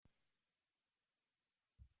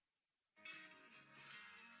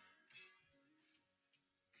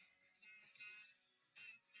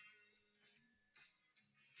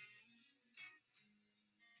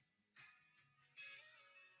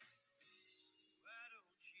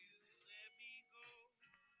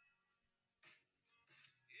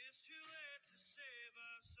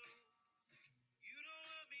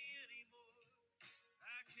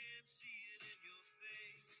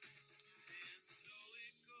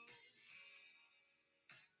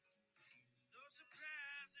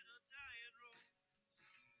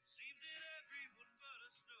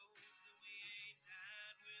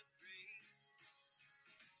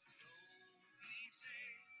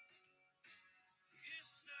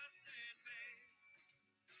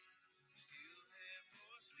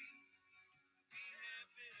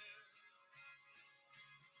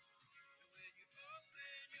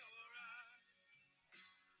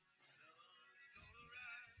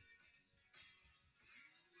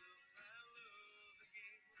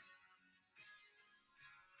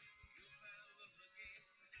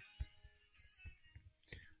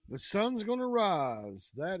The sun's gonna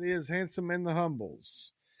rise. That is Handsome and the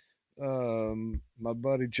Humbles. My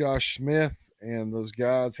buddy Josh Smith and those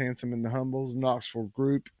guys, Handsome and the Humbles, Knoxville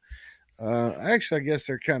group. Actually, I guess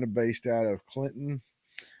they're kind of based out of Clinton,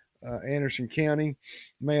 Anderson County.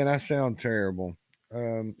 Man, I sound terrible.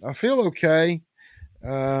 I feel okay.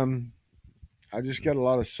 Um, I just got a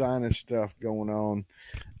lot of sinus stuff going on.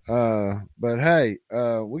 But hey,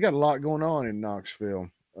 we got a lot going on in Knoxville.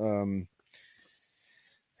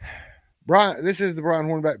 Brian, this is the Brian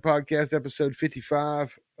Hornback podcast, episode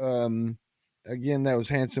 55. Again, that was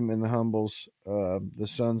Handsome and the Humbles. The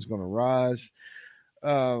sun's going to rise.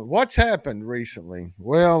 What's happened recently?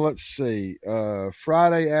 Well, let's see.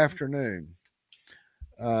 Friday afternoon,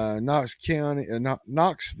 Knoxville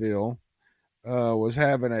was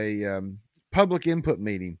having a public input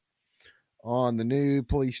meeting on the new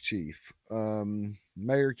police chief.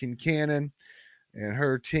 Mayor Kincannon and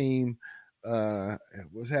her team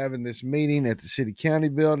was having this meeting at the city county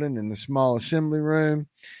building in the small assembly room.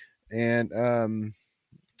 And a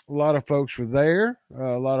lot of folks were there,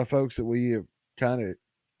 a lot of folks that we kind of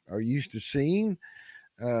are used to seeing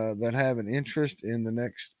that have an interest in the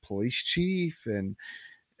next police chief and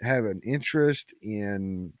have an interest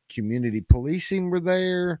in community policing were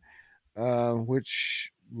there,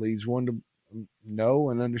 which leads one to know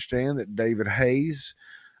and understand that David Hayes,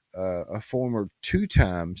 a former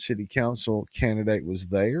two-time city council candidate, was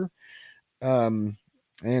there. And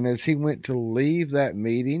as he went to leave that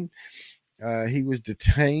meeting, he was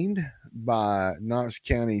detained by Knox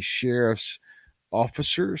County Sheriff's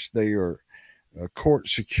officers. They are court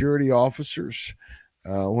security officers.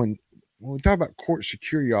 When we talk about court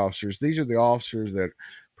security officers, these are the officers that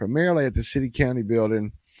primarily at the city county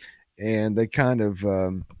building, and they kind of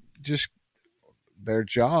just their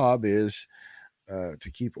job is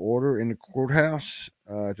to keep order in the courthouse,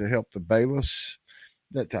 to help the bailiffs,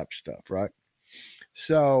 that type of stuff, right?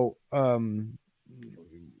 So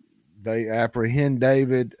they apprehend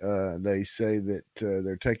David. They say that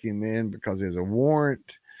they're taking him in because there's a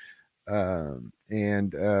warrant, and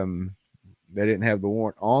they didn't have the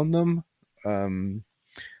warrant on them.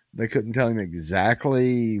 They couldn't tell him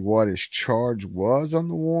exactly what his charge was on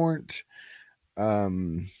the warrant.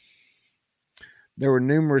 There were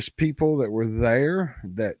numerous people that were there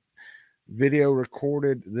that video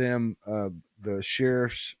recorded them, the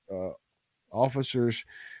sheriff's officers,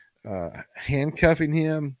 handcuffing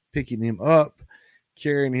him, picking him up,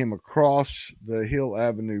 carrying him across the Hill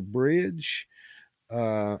Avenue Bridge,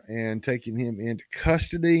 and taking him into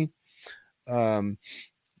custody. From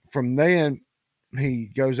then, he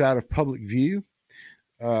goes out of public view,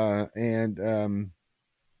 and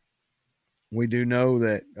we do know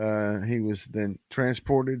that he was then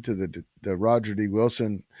transported to the Roger D.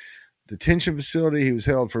 Wilson detention facility. He was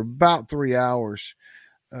held for about 3 hours,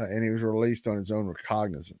 and he was released on his own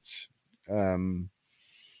recognizance.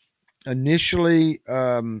 Initially,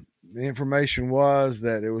 the information was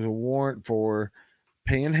that it was a warrant for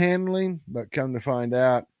panhandling, but come to find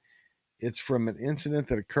out, it's from an incident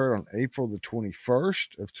that occurred on April the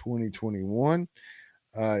 21st of 2021.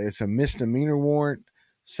 It's a misdemeanor warrant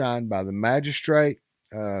signed by the magistrate.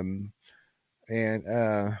 And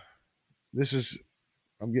this is,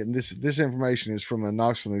 I'm getting this information is from a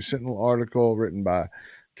Knoxville News Sentinel article written by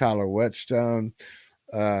Tyler Whetstone.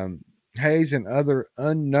 Hayes and other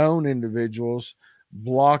unknown individuals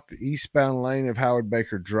blocked the eastbound lane of Howard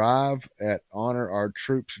Baker Drive at Honor Our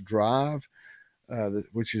Troops Drive,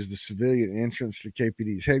 which is the civilian entrance to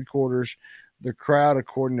KPD's headquarters. The crowd,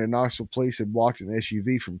 according to Knoxville police, had blocked an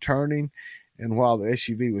SUV from turning, and while the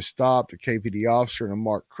SUV was stopped, a KPD officer in a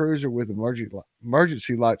marked cruiser with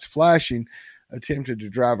emergency lights flashing attempted to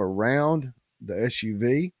drive around the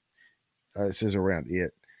SUV. It says around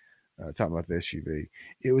it. Talking about the SUV.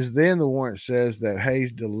 It was then, the warrant says, that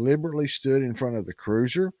Hayes deliberately stood in front of the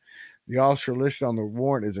cruiser. The officer listed on the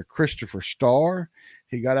warrant is a Christopher Starr.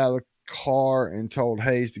 He got out of the car and told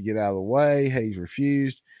Hayes to get out of the way. Hayes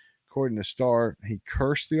refused. According to Starr, he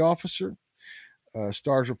cursed the officer.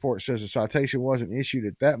 Starr's report says the citation wasn't issued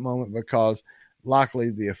at that moment because likely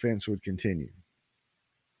the offense would continue.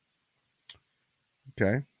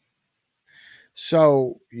 Okay.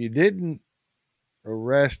 So you didn't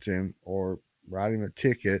arrest him or write him a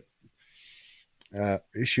ticket,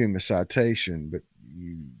 issue him a citation, but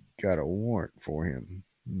you got a warrant for him.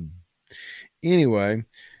 Anyway,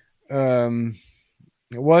 it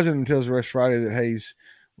wasn't until his arrest Friday that Hayes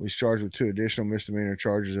was charged with 2 additional misdemeanor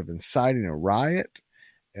charges of inciting a riot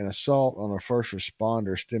and assault on a first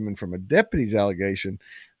responder, stemming from a deputy's allegation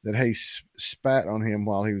that Hayes spat on him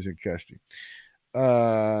while he was in custody.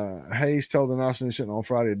 Hayes told the Knoxville News Sentinel on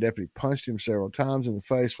Friday a deputy punched him several times in the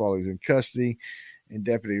face while he was in custody, and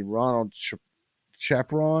Deputy Ronald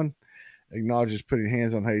Chaperon acknowledges putting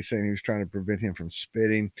hands on Hayes, saying he was trying to prevent him from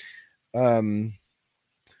spitting. So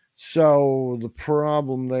the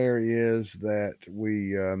problem there is that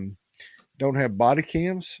we don't have body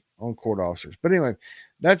cams on court officers. But anyway,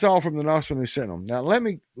 that's all from the Knoxville News Sentinel. Now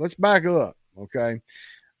let's back up, okay?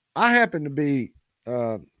 I happened to be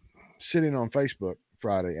sitting on Facebook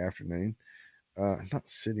Friday afternoon. Not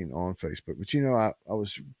sitting on Facebook, but I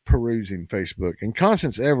was perusing Facebook, and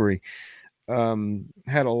Constance Every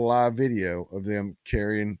had a live video of them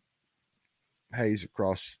carrying Hayes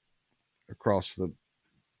across the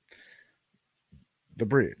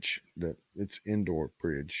bridge. It's indoor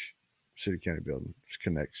bridge, city county building, which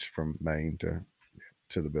connects from Maine to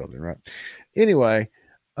the building, right? Anyway,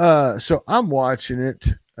 so I'm watching it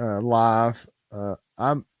live.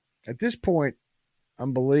 I'm at this point,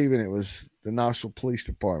 I'm believing it was the Knoxville Police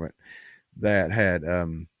Department that had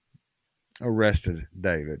arrested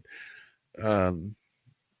David. And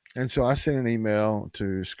so I sent an email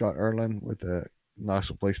to Scott Erlin with the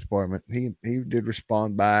Knoxville Police Department. He did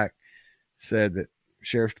respond back, said that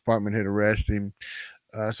Sheriff's Department had arrested him.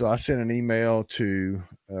 So I sent an email to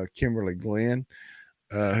Kimberly Glenn,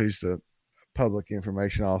 who's the public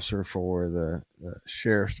information officer for the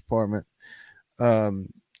Sheriff's Department.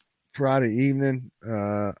 Friday evening,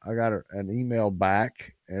 I got an email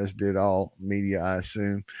back, as did all media, I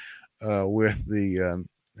assume, with the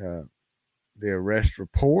arrest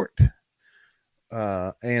report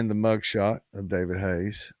and the mugshot of David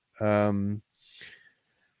Hayes. And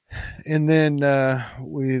then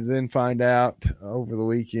we then find out over the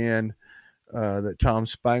weekend that Tom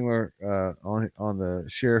Spangler on the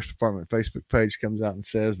Sheriff's Department Facebook page comes out and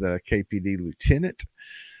says that a KPD lieutenant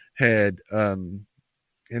had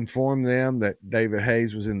informed them that David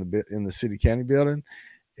Hayes was in the city county building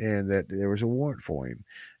and that there was a warrant for him,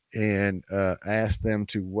 and asked them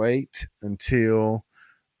to wait until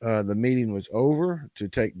the meeting was over to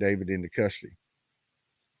take David into custody.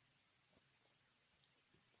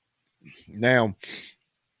 Now,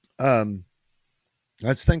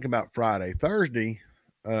 let's think about Friday. Thursday,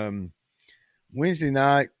 Wednesday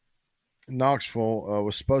night, Knoxville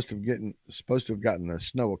was supposed to have gotten the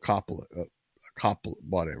snow,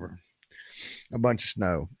 whatever, a bunch of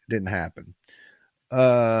snow. It didn't happen.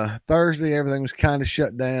 Thursday, everything was kind of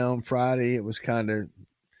shut down. Friday, it was kind of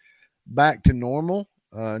back to normal.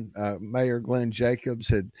 Mayor Glenn Jacobs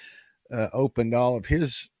had opened all of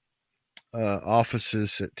his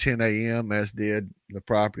offices at 10 a.m., as did the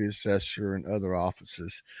property assessor and other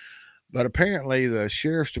offices. But apparently the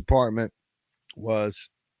Sheriff's Department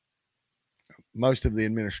most of the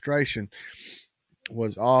administration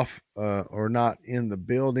was off or not in the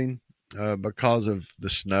building because of the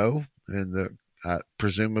snow and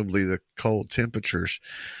presumably the cold temperatures.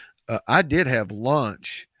 I did have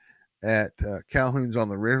lunch at Calhoun's on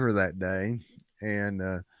the River that day,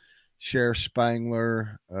 and Sheriff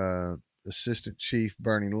Spangler, Assistant Chief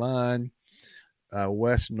Bernie Line,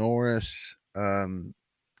 Wes Norris, and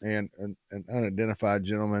an unidentified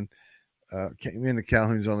gentleman came into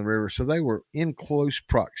Calhoun's on the River. So they were in close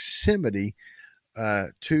proximity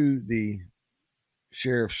to the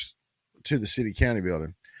city county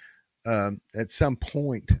building at some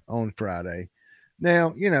point on Friday.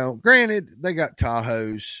 Now, granted, they got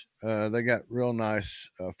Tahoes. They got real nice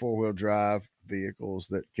four-wheel drive vehicles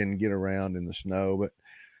that can get around in the snow, but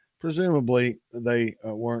presumably they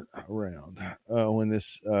weren't around when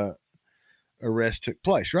this arrest took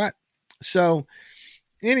place, right? So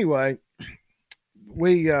anyway,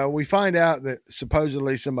 we find out that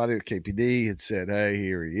supposedly somebody at KPD had said, "Hey,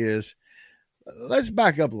 here he is." Let's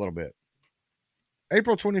back up a little bit.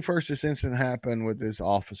 April 21st, this incident happened with this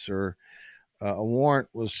officer. A warrant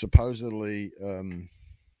was supposedly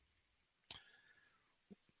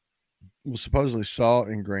sought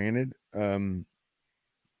and granted. And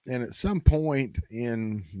at some point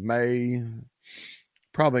in May,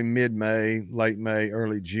 probably mid-May, late May,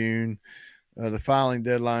 early June, the filing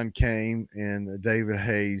deadline came, and David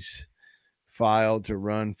Hayes filed to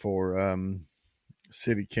run for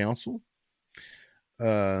city council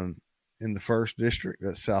in the 1st District.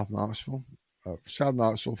 That's South Knoxville,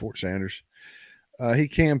 Fort Sanders. He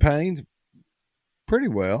campaigned pretty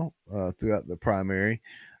well throughout the primary.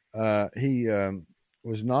 He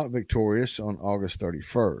was not victorious on August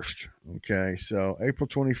 31st. Okay, so April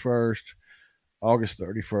 21st, August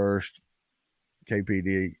 31st,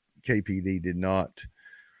 KPD did not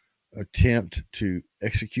attempt to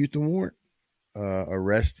execute the warrant,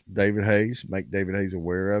 arrest David Hayes, make David Hayes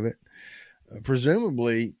aware of it.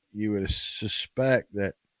 Presumably, you would suspect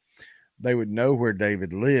that they would know where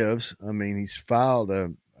David lives. I mean, he's filed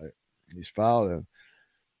a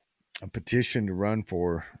petition to run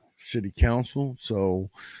for city council, so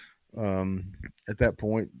um, at that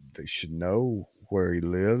point, they should know where he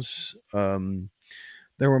lives.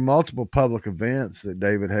 There were multiple public events that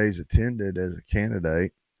David Hayes attended as a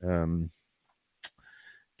candidate. Um,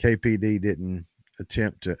 KPD didn't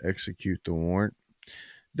attempt to execute the warrant.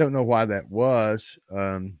 Don't know why that was.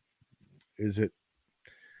 Is it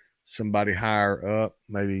somebody higher up,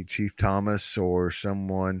 maybe Chief Thomas or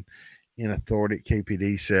someone in authority at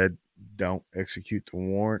KPD said, don't execute the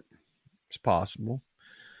warrant? It's possible.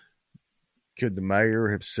 Could the mayor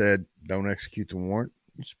have said, don't execute the warrant?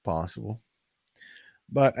 It's possible.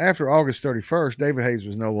 But after August 31st, David Hayes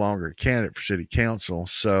was no longer a candidate for city council.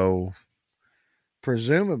 So,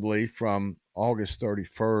 presumably from August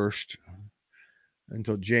 31st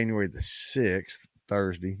until January the 6th,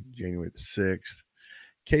 Thursday, January the 6th,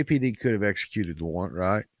 KPD could have executed the warrant,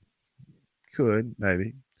 right? Could,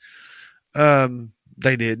 maybe.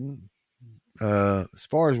 They didn't. As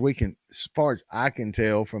far as I can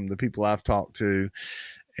tell from the people I've talked to,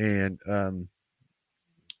 and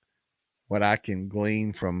what I can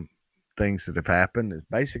glean from things that have happened, is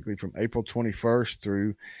basically from April 21st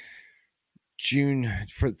through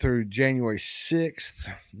through January 6th,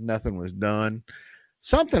 nothing was done.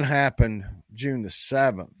 Something happened June the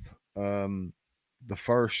 7th. The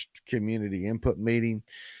first community input meeting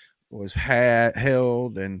was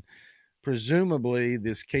held, and presumably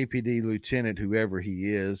this KPD lieutenant, whoever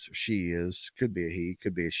he is, she is, could be a he,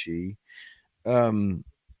 could be a she, um,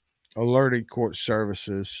 alerted court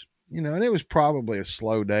services. And it was probably a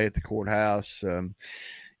slow day at the courthouse.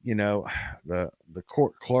 You know, the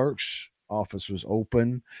court clerk's office was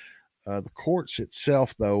open. The courts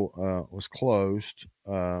itself, though, was closed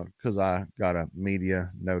because I got a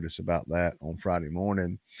media notice about that on Friday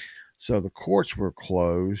morning. So the courts were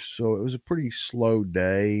closed. So it was a pretty slow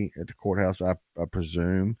day at the courthouse, I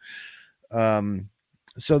presume. Um,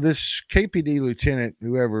 so this KPD lieutenant,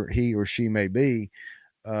 whoever he or she may be,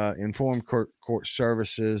 informed court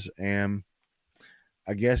services, and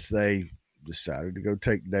I guess they decided to go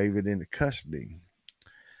take David into custody.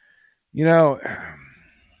 You know,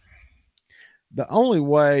 the only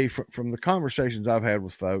way from the conversations I've had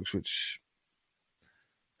with folks, which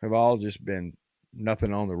have all just been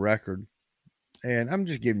nothing on the record, and I'm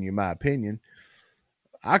just giving you my opinion.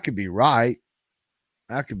 I could be right.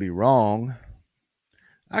 I could be wrong.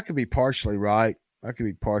 I could be partially right. I could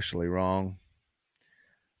be partially wrong.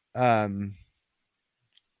 Um,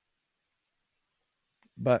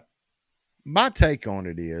 but my take on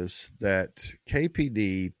it is that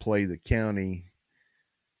KPD played the county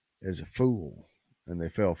as a fool, and they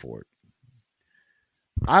fell for it.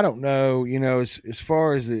 I don't know, as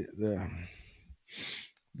far as the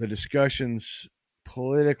discussions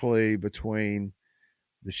politically between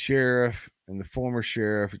the sheriff and the former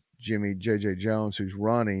sheriff Jimmy J.J. Jones, who's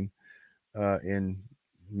running in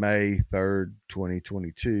May 3rd,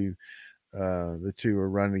 2022. The two are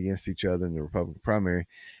running against each other in the Republican primary.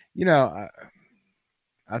 You know,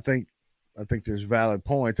 I think there's valid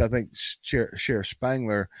points. I think Sheriff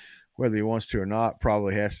Spangler, whether he wants to or not,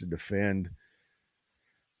 probably has to defend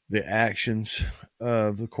the actions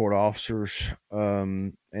of the court officers,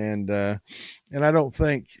 and I don't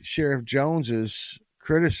think Sheriff Jones's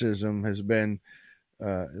criticism has been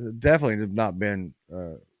definitely have not been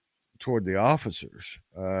toward the officers.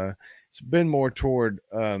 It's been more toward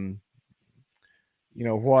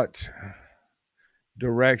what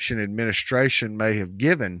direction administration may have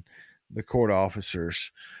given the court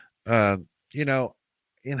officers. Uh, you know,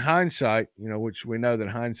 in hindsight, which we know that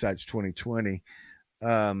hindsight's 2020.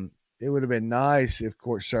 It would have been nice if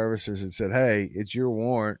court services had said, "Hey, it's your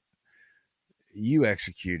warrant, you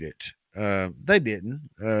execute it." They didn't.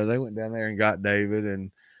 They went down there and got David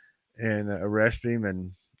and arrested him,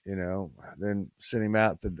 and then sent him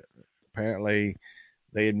out. Apparently,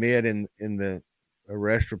 they admit in the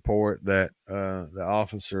arrest report that the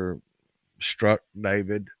officer struck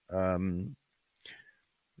David.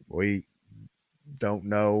 We don't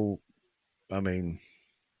know. I mean,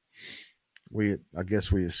 I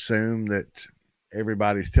guess we assume that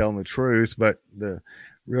everybody's telling the truth, but the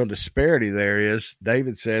real disparity there is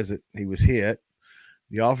David says that he was hit.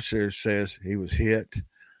 The officer says he was hit.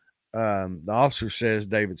 The officer says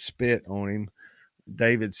David spit on him.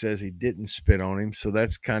 David says he didn't spit on him. So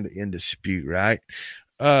that's kind of in dispute, right?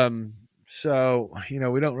 So, we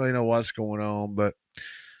don't really know what's going on, but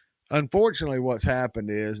unfortunately what's happened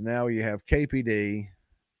is now you have KPD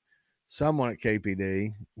someone at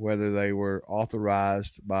KPD, whether they were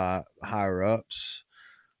authorized by higher ups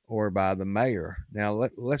or by the mayor. Now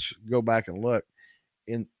let's go back and look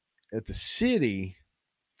in at the city.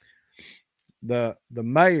 The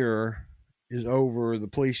mayor is over the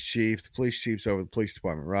police chief. The police chief's over the police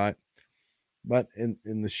department, right? But in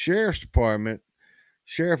the sheriff's department,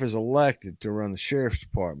 sheriff is elected to run the sheriff's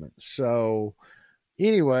department. So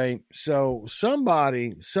anyway, so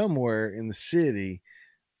somebody somewhere in the city,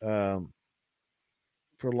 um,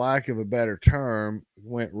 for lack of a better term,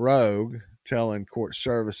 went rogue, telling court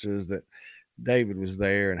services that David was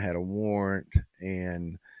there and had a warrant,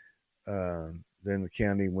 and then the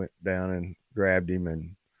county went down and grabbed him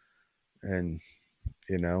and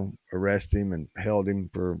arrested him and held him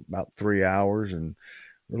for about 3 hours and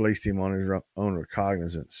released him on his own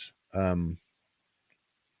recognizance.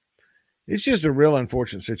 It's just a real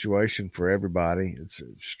unfortunate situation for everybody. It's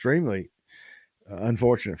extremely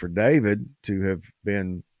unfortunate for David to have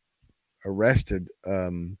been arrested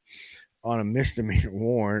on a misdemeanor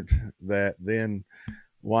warrant that then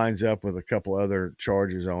winds up with a couple other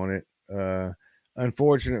charges on it.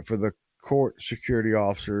 Unfortunate for the court security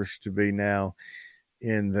officers to be now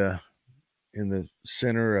in the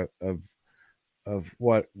center of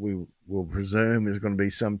what we will presume is going to be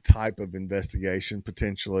some type of investigation.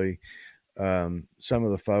 Potentially, some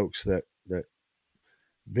of the folks that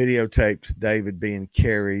videotaped David being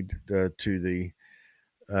carried to the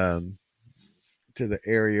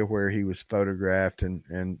area where he was photographed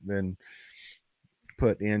and then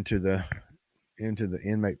put into the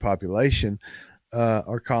inmate population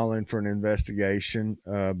are calling for an investigation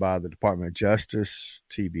by the Department of Justice,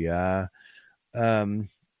 TBI.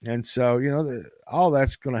 And so, all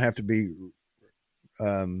that's going to have to be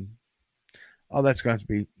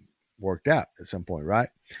worked out at some point, right?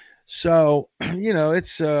 So,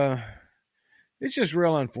 it's just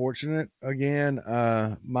real unfortunate. Again,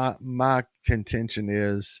 my contention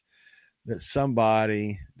is that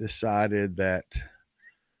somebody decided that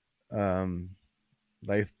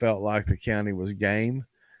they felt like the county was game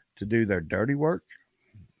to do their dirty work,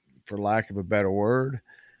 for lack of a better word,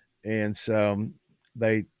 and so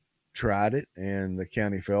they tried it, and the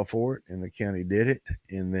county fell for it, and the county did it,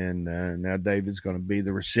 and then now David's going to be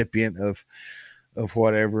the recipient of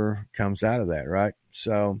whatever comes out of that, right?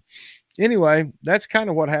 So anyway, that's kind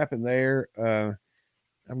of what happened there.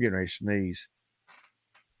 I'm getting ready to sneeze.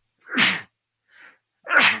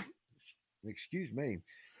 Excuse me.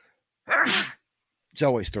 It's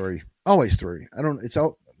always three. Always three. I don't. It's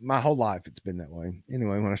all my whole life. It's been that way.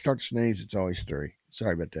 Anyway, when I start to sneeze, it's always three.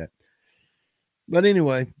 Sorry about that. But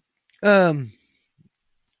anyway,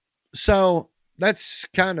 so that's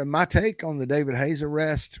kind of my take on the David Hayes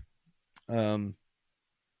arrest. Again,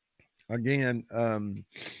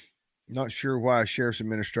 not sure why Sheriff's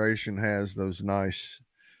Administration has those nice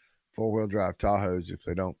 4-wheel drive Tahoes if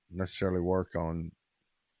they don't necessarily work on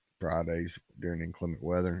Fridays during inclement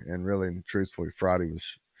weather. And really, and truthfully,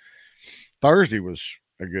 Thursday was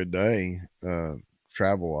a good day,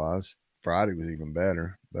 travel wise. Friday was even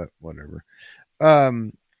better, but whatever.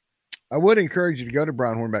 I would encourage you to go to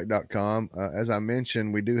brianhornback.com. As I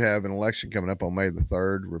mentioned, we do have an election coming up on May the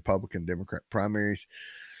 3rd, Republican Democrat primaries.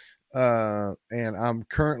 And I'm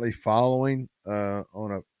currently following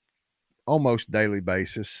on a almost daily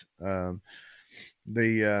basis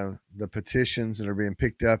the petitions that are being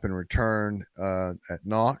picked up and returned at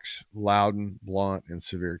Knox, Loudoun, Blount, and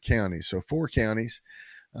Sevier counties. So 4 counties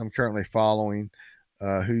I'm currently following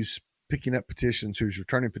who's picking up petitions, who's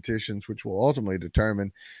returning petitions, which will ultimately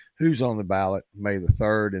determine who's on the ballot May the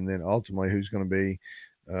 3rd, and then ultimately who's going to be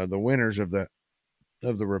the winners of the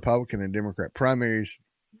Republican and Democrat primaries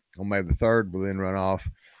on May the 3rd. Will then run off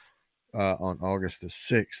on August the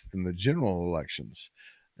 6th in the general elections.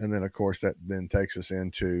 And then, of course, that then takes us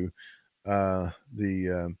into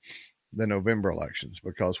the November elections,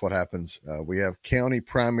 because what happens, we have county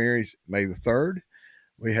primaries May the 3rd.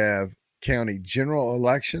 We have county general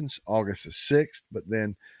elections August the 6th. But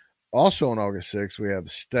then also on August 6th, we have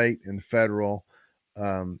state and federal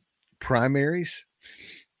primaries.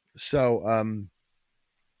 So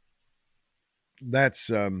that's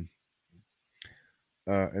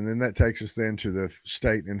and then that takes us then to the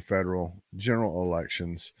state and federal general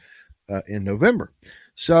elections in November.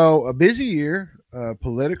 So a busy year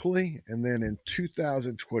politically. And then in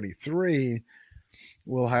 2023,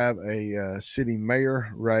 we'll have a city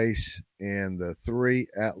mayor race and the 3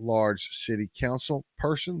 at-large city council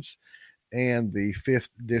persons and the 5th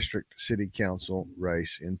district city council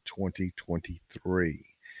race in 2023.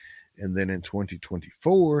 And then in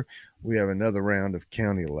 2024, we have another round of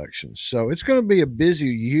county elections. So it's going to be a busy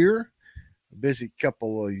year. busy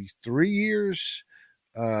couple of 3 years.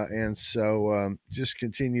 And so just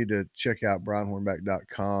continue to check out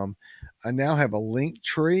brianhornback.com. I now have a link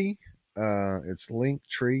tree. It's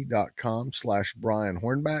linktree.com/Brian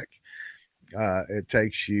Hornback. It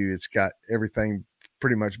takes you, it's got everything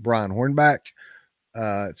pretty much Brian Hornback.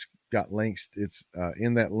 It's got links. It's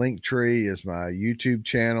in that link tree is my YouTube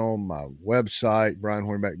channel, my website,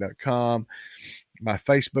 brianhornback.com, my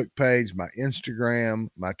Facebook page, my Instagram,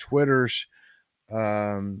 my Twitters,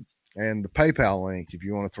 and the PayPal link if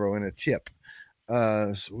you want to throw in a tip.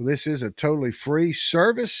 So this is a totally free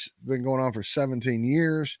service. Been going on for 17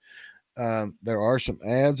 years. There are some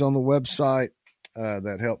ads on the website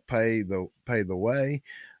that help pay the way,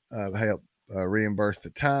 help reimburse the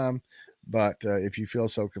time. But if you feel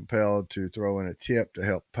so compelled to throw in a tip to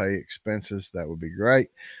help pay expenses, that would be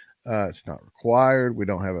great. It's not required. I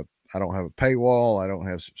don't have a paywall. I don't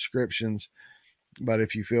have subscriptions. But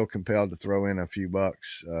if you feel compelled to throw in a few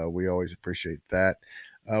bucks, we always appreciate that.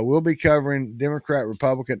 We'll be covering Democrat,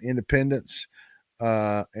 Republican, Independents,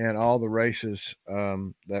 and all the races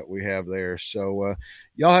that we have there. So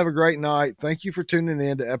y'all have a great night. Thank you for tuning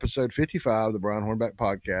in to episode 55 of the Brian Hornback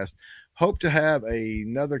Podcast. Hope to have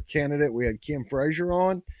another candidate. We had Kim Frazier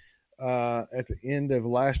on at the end of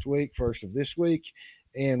last week, first of this week,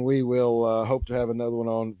 and we will hope to have another one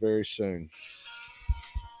on very soon.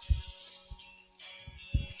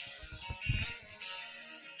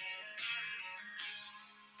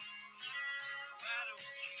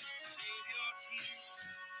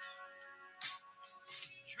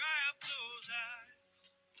 Dry up those eyes.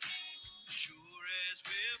 Sure as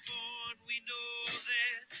we're born, we know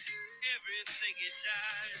that everything it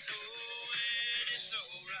dies. Oh, and it's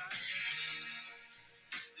alright.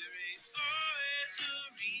 There ain't always a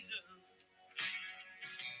reason.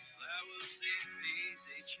 Flowers they fade,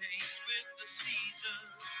 they change with the season.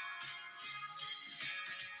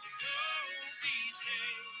 So don't be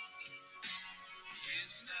sad.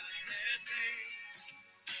 It's not a bad thing.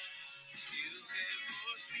 Still have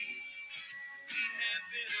more sweet. We have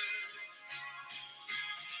bitter.